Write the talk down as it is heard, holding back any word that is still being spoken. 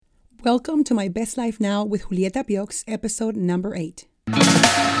Welcome to My Best Life Now with Julieta Piox, episode number 8.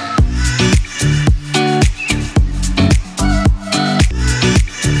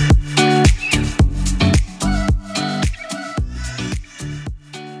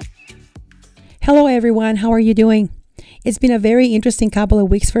 Hello everyone, how are you doing? It's been a very interesting couple of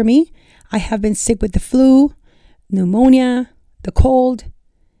weeks for me. I have been sick with the flu, pneumonia, the cold,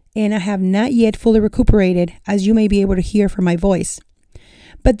 and I have not yet fully recuperated, as you may be able to hear from my voice.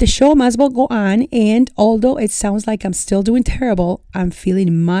 But the show must well go on, and although it sounds like I'm still doing terrible, I'm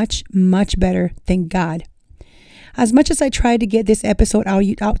feeling much, much better, thank God. As much as I tried to get this episode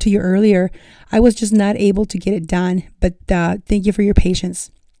out to you earlier, I was just not able to get it done, but thank you for your patience.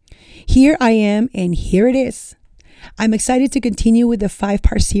 Here I am, and here it is. I'm excited to continue with the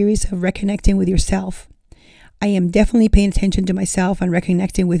 5-part series of reconnecting with yourself. I am definitely paying attention to myself and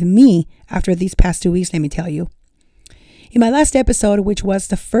reconnecting with me after these past 2 weeks, let me tell you. In my last episode, which was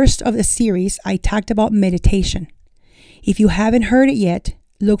the first of the series, I talked about meditation. If you haven't heard it yet,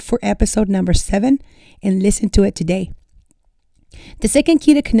 look for episode number 7 and listen to it today. The second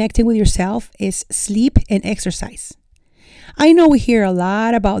key to connecting with yourself is sleep and exercise. I know we hear a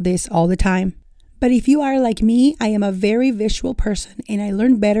lot about this all the time, but if you are like me, I am a very visual person and I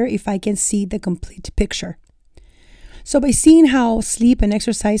learn better if I can see the complete picture. So by seeing how sleep and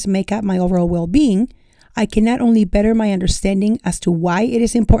exercise make up my overall well-being, I can not only better my understanding as to why it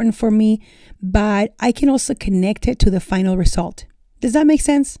is important for me, but I can also connect it to the final result. Does that make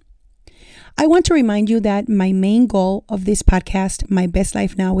sense? I want to remind you that my main goal of this podcast, My Best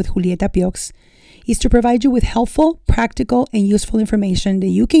Life Now with Julieta Piox, is to provide you with helpful, practical, and useful information that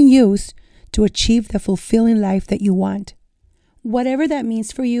you can use to achieve the fulfilling life that you want. Whatever that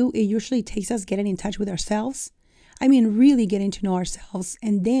means for you, it usually takes us getting in touch with ourselves. Really getting to know ourselves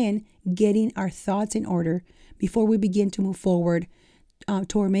and then getting our thoughts in order before we begin to move forward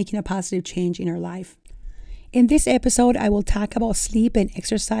toward making a positive change in our life. In this episode, I will talk about sleep and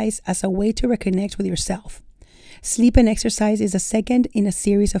exercise as a way to reconnect with yourself. Sleep and exercise is the second in a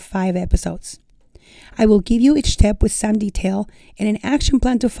series of 5 episodes. I will give you each step with some detail and an action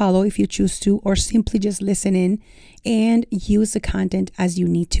plan to follow if you choose to, or simply just listen in and use the content as you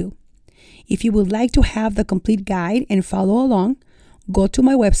need to. If you would like to have the complete guide and follow along, go to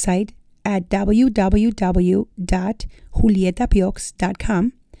my website at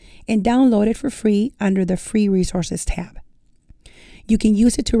www.julietapiox.com and download it for free under the Free Resources tab. You can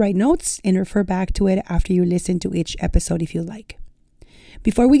use it to write notes and refer back to it after you listen to each episode if you like.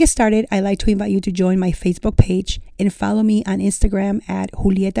 Before we get started, I'd like to invite you to join my Facebook page and follow me on Instagram at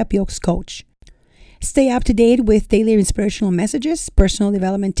Julieta Piox Coach. Stay up to date with daily inspirational messages, personal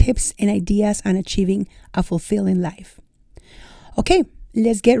development tips, and ideas on achieving a fulfilling life. Okay,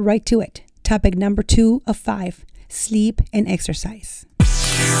 let's get right to it. Topic number 2 of 5, sleep and exercise.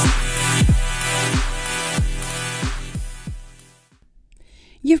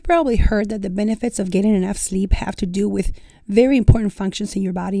 You've probably heard that the benefits of getting enough sleep have to do with very important functions in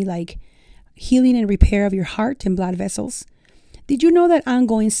your body, like healing and repair of your heart and blood vessels. Did you know that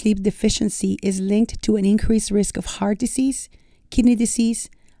ongoing sleep deficiency is linked to an increased risk of heart disease, kidney disease,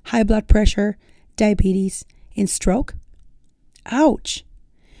 high blood pressure, diabetes, and stroke? Ouch!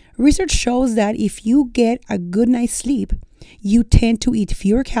 Research shows that if you get a good night's sleep, you tend to eat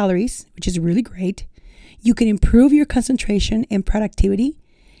fewer calories, which is really great. You can improve your concentration and productivity,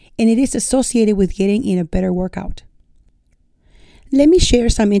 and it is associated with getting in a better workout. Let me share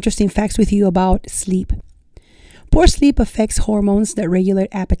some interesting facts with you about sleep. Poor sleep affects hormones that regulate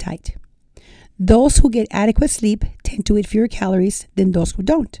appetite. Those who get adequate sleep tend to eat fewer calories than those who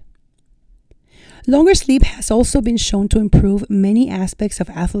don't. Longer sleep has also been shown to improve many aspects of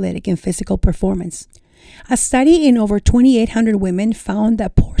athletic and physical performance. A study in over 2,800 women found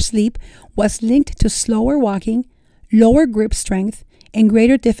that poor sleep was linked to slower walking, lower grip strength, and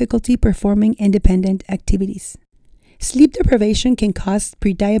greater difficulty performing independent activities. Sleep deprivation can cause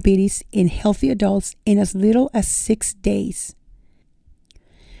prediabetes in healthy adults in as little as 6 days.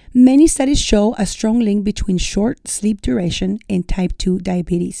 Many studies show a strong link between short sleep duration and type 2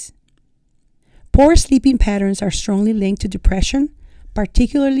 diabetes. Poor sleeping patterns are strongly linked to depression,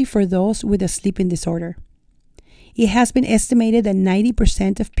 particularly for those with a sleeping disorder. It has been estimated that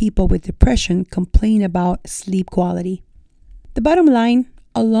 90% of people with depression complain about sleep quality. The bottom line,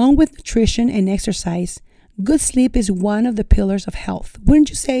 along with nutrition and exercise, good sleep is one of the pillars of health, wouldn't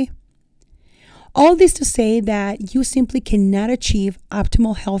you say? All this to say that you simply cannot achieve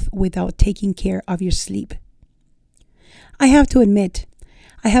optimal health without taking care of your sleep. I have to admit,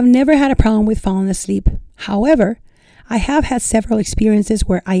 I have never had a problem with falling asleep. However, I have had several experiences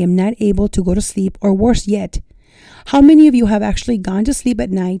where I am not able to go to sleep, or worse yet, how many of you have actually gone to sleep at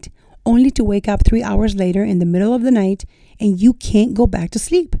night only to wake up 3 hours later in the middle of the night and you can't go back to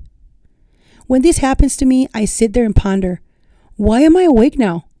sleep. When this happens to me, I sit there and ponder, why am I awake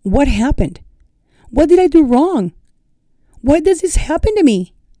now? What happened? What did I do wrong? Why does this happen to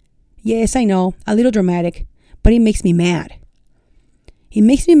me? Yes, I know, a little dramatic, but it makes me mad. It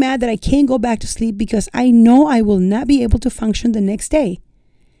makes me mad that I can't go back to sleep because I know I will not be able to function the next day.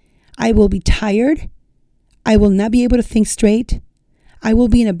 I will be tired. I will not be able to think straight. I will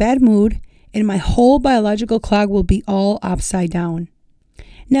be in a bad mood, and my whole biological clock will be all upside down.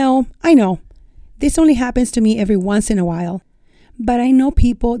 Now, I know, this only happens to me every once in a while, but I know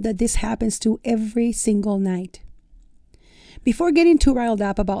people that this happens to every single night. Before getting too riled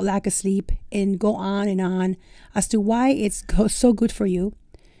up about lack of sleep and go on as to why it's so good for you,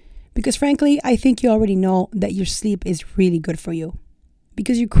 because frankly, I think you already know that your sleep is really good for you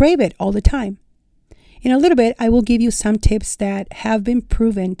because you crave it all the time. In a little bit, I will give you some tips that have been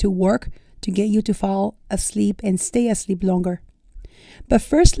proven to work to get you to fall asleep and stay asleep longer. But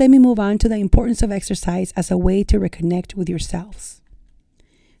first, let me move on to the importance of exercise as a way to reconnect with yourselves.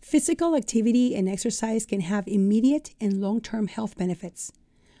 Physical activity and exercise can have immediate and long-term health benefits.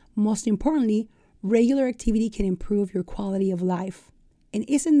 Most importantly, regular activity can improve your quality of life. And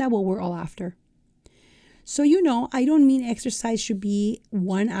isn't that what we're all after? So I don't mean exercise should be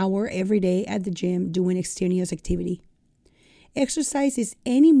 1 hour every day at the gym doing extraneous activity. Exercise is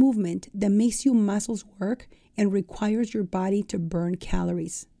any movement that makes your muscles work and requires your body to burn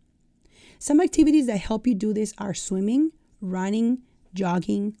calories. Some activities that help you do this are swimming, running,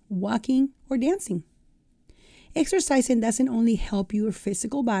 jogging, walking, or dancing. Exercising doesn't only help your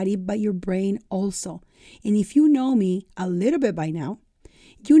physical body, but your brain also. And if you know me a little bit by now,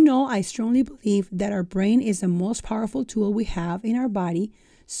 you know I strongly believe that our brain is the most powerful tool we have in our body,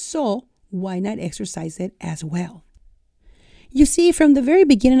 so why not exercise it as well? You see, from the very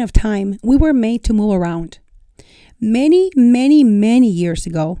beginning of time, we were made to move around. Many, many, many years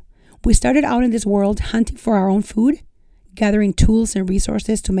ago, we started out in this world hunting for our own food, gathering tools and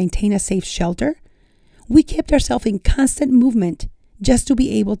resources to maintain a safe shelter. We kept ourselves in constant movement just to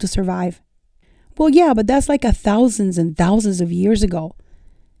be able to survive. Well, yeah, but that's like thousands and thousands of years ago.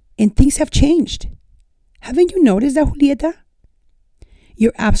 And things have changed. Haven't you noticed that, Julieta?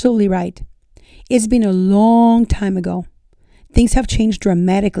 You're absolutely right. It's been a long time ago. Things have changed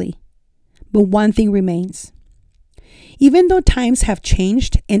dramatically. But one thing remains. Even though times have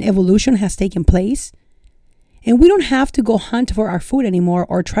changed and evolution has taken place, and we don't have to go hunt for our food anymore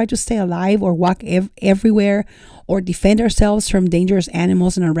or try to stay alive or walk everywhere or defend ourselves from dangerous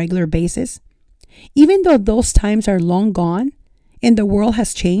animals on a regular basis. Even though those times are long gone and the world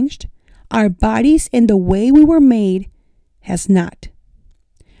has changed, our bodies and the way we were made has not.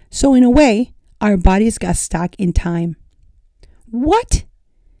 So in a way, our bodies got stuck in time. What?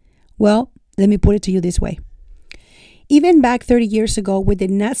 Well, let me put it to you this way. Even back 30 years ago, we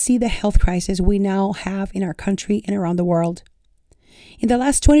did not see the health crisis we now have in our country and around the world. In the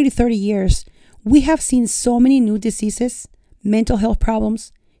last 20 to 30 years, we have seen so many new diseases, mental health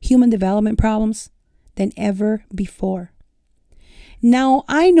problems, human development problems than ever before. Now,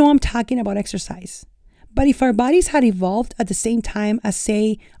 I know I'm talking about exercise, but if our bodies had evolved at the same time as,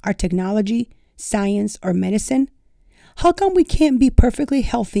 say, our technology, science, or medicine, how come we can't be perfectly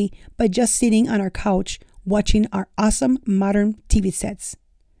healthy by just sitting on our couch watching our awesome modern TV sets,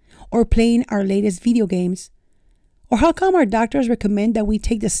 or playing our latest video games? Or how come our doctors recommend that we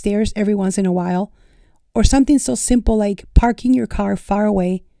take the stairs every once in a while, or something so simple like parking your car far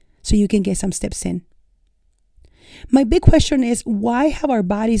away so you can get some steps in? My big question is, why have our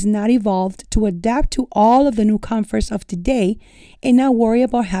bodies not evolved to adapt to all of the new comforts of today and not worry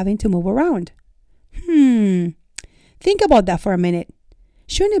about having to move around? Think about that for a minute.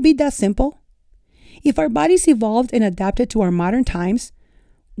 Shouldn't it be that simple? If our bodies evolved and adapted to our modern times,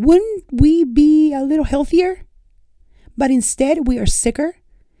 wouldn't we be a little healthier? But instead, we are sicker,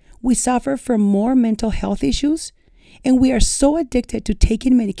 we suffer from more mental health issues, and we are so addicted to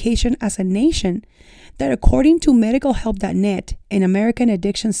taking medication as a nation that, according to medicalhelp.net and American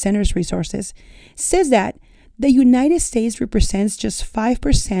Addiction Center's resources, says that the United States represents just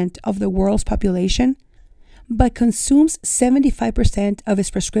 5% of the world's population, but consumes 75% of its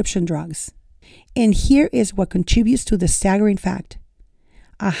prescription drugs. And here is what contributes to the staggering fact: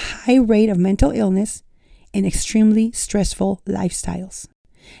 a high rate of mental illness and extremely stressful lifestyles.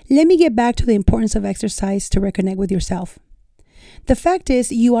 Let me get back to the importance of exercise to reconnect with yourself. The fact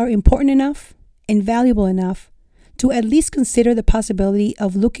is, you are important enough and valuable enough to at least consider the possibility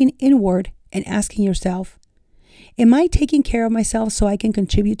of looking inward and asking yourself, am I taking care of myself so I can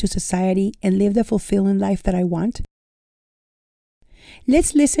contribute to society and live the fulfilling life that I want?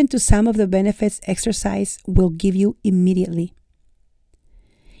 Let's listen to some of the benefits exercise will give you immediately.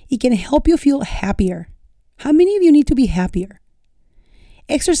 It can help you feel happier. How many of you need to be happier?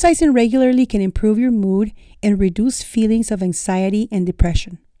 Exercising regularly can improve your mood and reduce feelings of anxiety and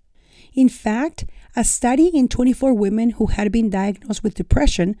depression. In fact, a study in 24 women who had been diagnosed with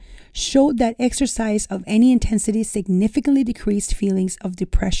depression showed that exercise of any intensity significantly decreased feelings of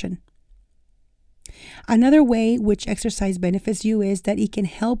depression. Another way which exercise benefits you is that it can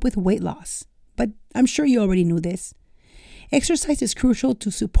help with weight loss. But I'm sure you already knew this. Exercise is crucial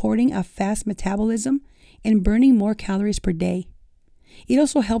to supporting a fast metabolism and burning more calories per day. It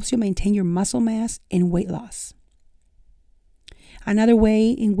also helps you maintain your muscle mass and weight loss. Another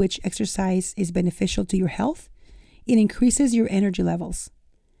way in which exercise is beneficial to your health, it increases your energy levels.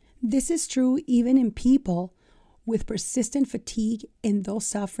 This is true even in people with persistent fatigue and those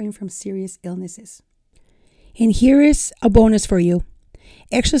suffering from serious illnesses. And here is a bonus for you.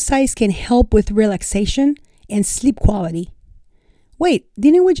 Exercise can help with relaxation and sleep quality. Wait,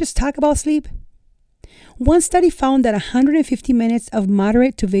 didn't we just talk about sleep? One study found that 150 minutes of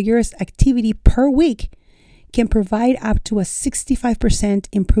moderate to vigorous activity per week can provide up to a 65%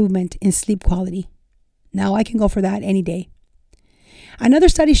 improvement in sleep quality. Now I can go for that any day. Another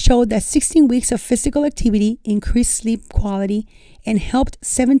study showed that 16 weeks of physical activity increased sleep quality and helped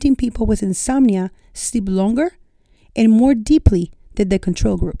 17 people with insomnia sleep longer and more deeply than the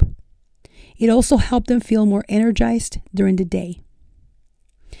control group. It also helped them feel more energized during the day.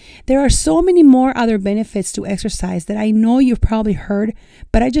 There are so many more other benefits to exercise that I know you've probably heard,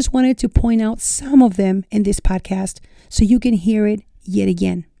 but I just wanted to point out some of them in this podcast so you can hear it yet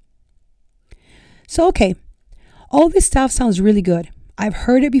again. So, okay, all this stuff sounds really good. I've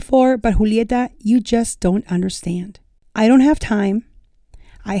heard it before, but Julieta, you just don't understand. I don't have time.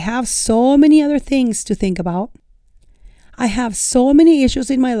 I have so many other things to think about. I have so many issues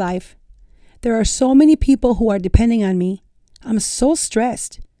in my life. There are so many people who are depending on me. I'm so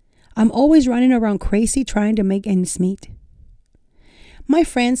stressed. I'm always running around crazy trying to make ends meet. My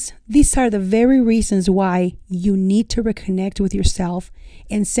friends, these are the very reasons why you need to reconnect with yourself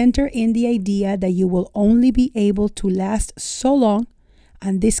and center in the idea that you will only be able to last so long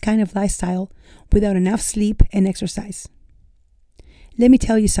on this kind of lifestyle without enough sleep and exercise. Let me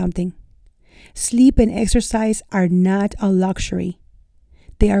tell you something. Sleep and exercise are not a luxury.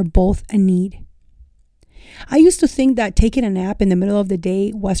 They are both a need. I used to think that taking a nap in the middle of the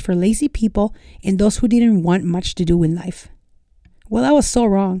day was for lazy people and those who didn't want much to do in life. Well, I was so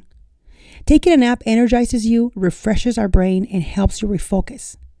wrong. Taking a nap energizes you, refreshes our brain, and helps you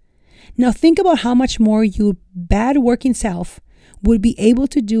refocus. Now think about how much more your bad working self would be able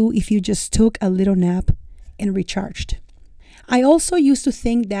to do if you just took a little nap and recharged. I also used to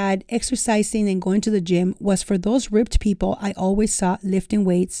think that exercising and going to the gym was for those ripped people I always saw lifting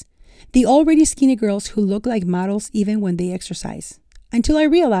weights, the already skinny girls who look like models even when they exercise. Until I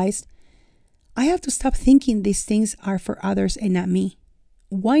realized I have to stop thinking these things are for others and not me.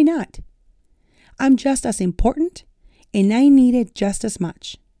 Why not? I'm just as important and I need it just as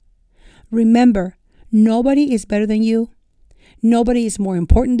much. Remember, nobody is better than you. Nobody is more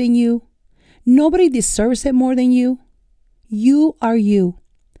important than you. Nobody deserves it more than you. You are you.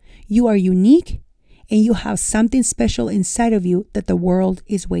 You are unique and you have something special inside of you that the world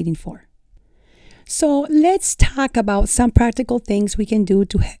is waiting for. So let's talk about some practical things we can do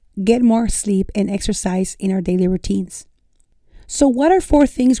to get more sleep and exercise in our daily routines. So what are 4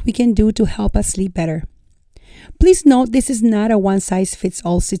 things we can do to help us sleep better? Please note this is not a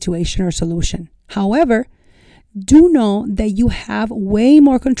one-size-fits-all situation or solution. However, do know that you have way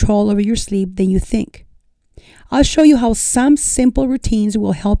more control over your sleep than you think. I'll show you how some simple routines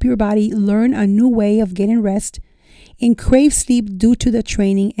will help your body learn a new way of getting rest and crave sleep due to the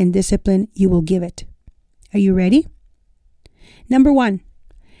training and discipline you will give it. Are you ready? Number 1,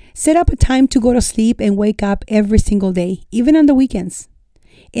 set up a time to go to sleep and wake up every single day, even on the weekends.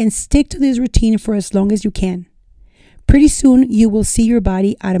 And stick to this routine for as long as you can. Pretty soon, you will see your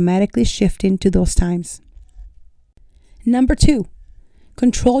body automatically shifting to those times. Number 2,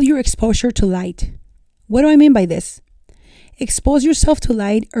 control your exposure to light. What do I mean by this? Expose yourself to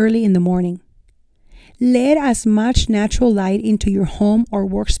light early in the morning. Let as much natural light into your home or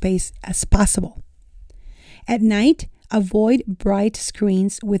workspace as possible. At night, avoid bright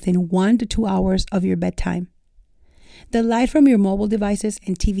screens within 1 to 2 hours of your bedtime. The light from your mobile devices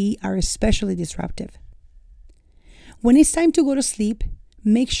and TV are especially disruptive. When it's time to go to sleep,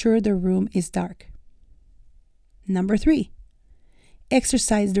 make sure the room is dark. Number 3,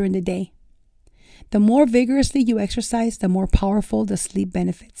 exercise during the day. The more vigorously you exercise, the more powerful the sleep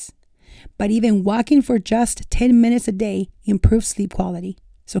benefits. But even walking for just 10 minutes a day improves sleep quality.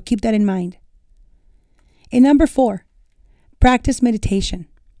 So keep that in mind. And number 4, practice meditation.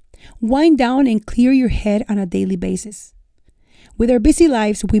 Wind down and clear your head on a daily basis. With our busy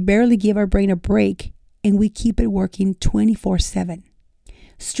lives, we barely give our brain a break, and we keep it working 24/7.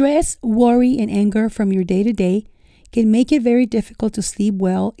 Stress, worry, and anger from your day-to-day can make it very difficult to sleep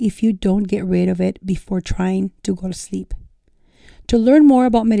well if you don't get rid of it before trying to go to sleep. To learn more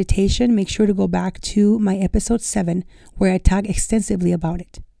about meditation, make sure to go back to my episode 7, where I talk extensively about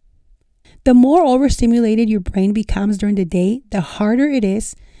it. The more overstimulated your brain becomes during the day, the harder it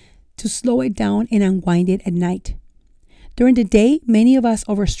is to slow it down and unwind it at night. During the day, many of us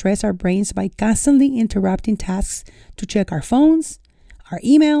overstress our brains by constantly interrupting tasks to check our phones, our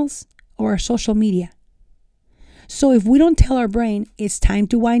emails, or our social media. So if we don't tell our brain it's time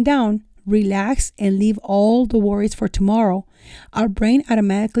to wind down, relax, and leave all the worries for tomorrow, our brain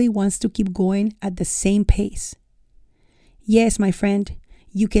automatically wants to keep going at the same pace. Yes, my friend,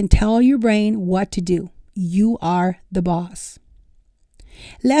 you can tell your brain what to do. You are the boss.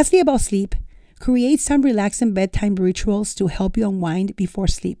 Lastly, about sleep, create some relaxing bedtime rituals to help you unwind before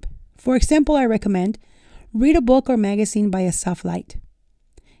sleep. For example, I recommend read a book or magazine by a soft light.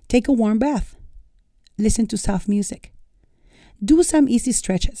 Take a warm bath. Listen to soft music. Do some easy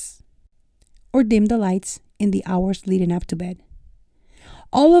stretches. Or dim the lights in the hours leading up to bed.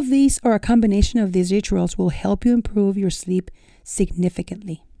 All of these, or a combination of these rituals, will help you improve your sleep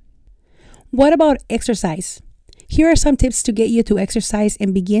significantly. What about exercise? Here are some tips to get you to exercise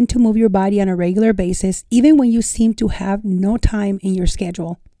and begin to move your body on a regular basis, even when you seem to have no time in your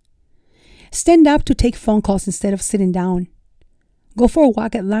schedule. Stand up to take phone calls instead of sitting down. Go for a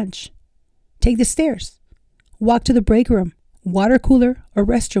walk at lunch. Take the stairs. Walk to the break room, water cooler, or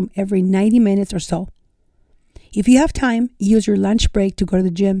restroom every 90 minutes or so. If you have time, use your lunch break to go to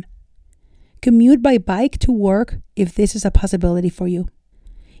the gym. Commute by bike to work if this is a possibility for you.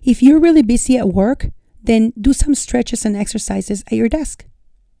 If you're really busy at work, then do some stretches and exercises at your desk.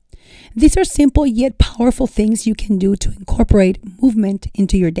 These are simple yet powerful things you can do to incorporate movement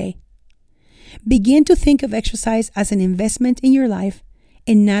into your day. Begin to think of exercise as an investment in your life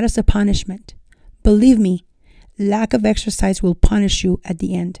and not as a punishment. Believe me, lack of exercise will punish you at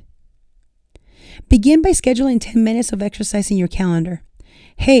the end. Begin by scheduling 10 minutes of exercise in your calendar.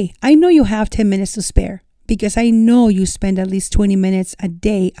 Hey, I know you have 10 minutes to spare because I know you spend at least 20 minutes a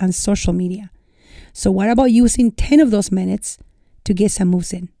day on social media. So what about using 10 of those minutes to get some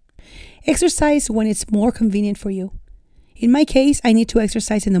moves in? Exercise when it's more convenient for you. In my case, I need to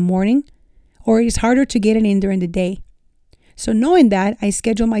exercise in the morning, or it is harder to get it in during the day. So knowing that, I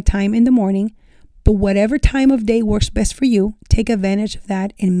schedule my time in the morning, but whatever time of day works best for you, take advantage of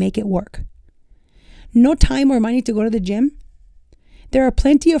that and make it work. No time or money to go to the gym? There are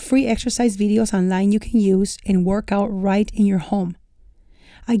plenty of free exercise videos online you can use and work out right in your home.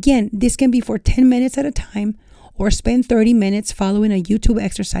 Again, this can be for 10 minutes at a time or spend 30 minutes following a YouTube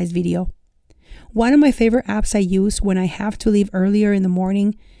exercise video. One of my favorite apps I use when I have to leave earlier in the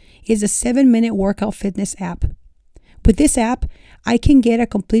morning is the 7-Minute Workout Fitness app. With this app, I can get a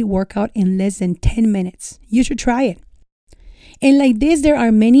complete workout in less than 10 minutes. You should try it. And like this, there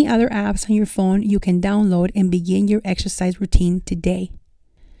are many other apps on your phone you can download and begin your exercise routine today.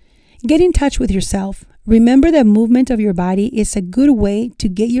 Get in touch with yourself. Remember that movement of your body is a good way to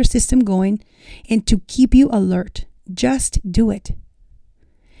get your system going and to keep you alert. Just do it.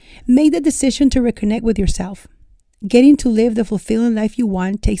 Make the decision to reconnect with yourself. Getting to live the fulfilling life you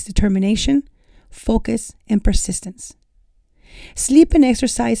want takes determination, focus, and persistence. Sleep and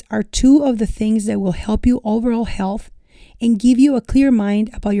exercise are two of the things that will help you overall health and give you a clear mind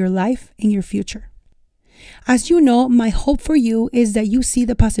about your life and your future. As you know, my hope for you is that you see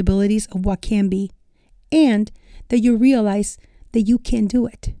the possibilities of what can be, and that you realize that you can do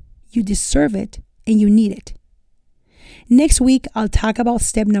it, you deserve it, and you need it. Next week, I'll talk about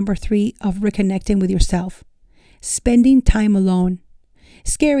step number 3 of reconnecting with yourself, spending time alone.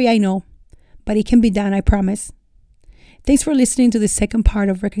 Scary, I know, but it can be done, I promise. Thanks for listening to the second part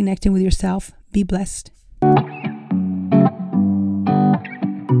of Reconnecting with Yourself. Be blessed.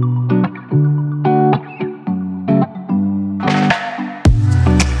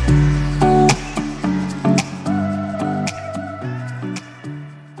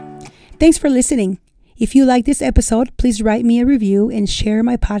 Thanks for listening. If you like this episode, please write me a review and share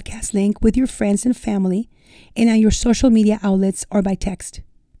my podcast link with your friends and family and on your social media outlets or by text.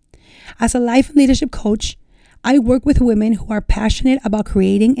 As a life and leadership coach, I work with women who are passionate about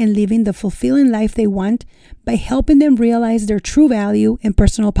creating and living the fulfilling life they want by helping them realize their true value and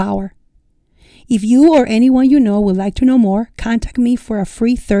personal power. If you or anyone you know would like to know more, contact me for a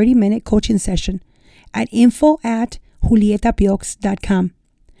free 30-minute coaching session at info@julietapiox.com.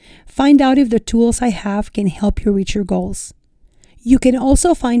 Find out if the tools I have can help you reach your goals. You can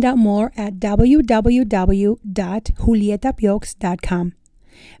also find out more at www.julietapiox.com.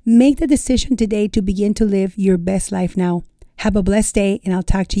 Make the decision today to begin to live your best life now. Have a blessed day, and I'll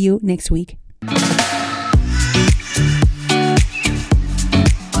talk to you next week.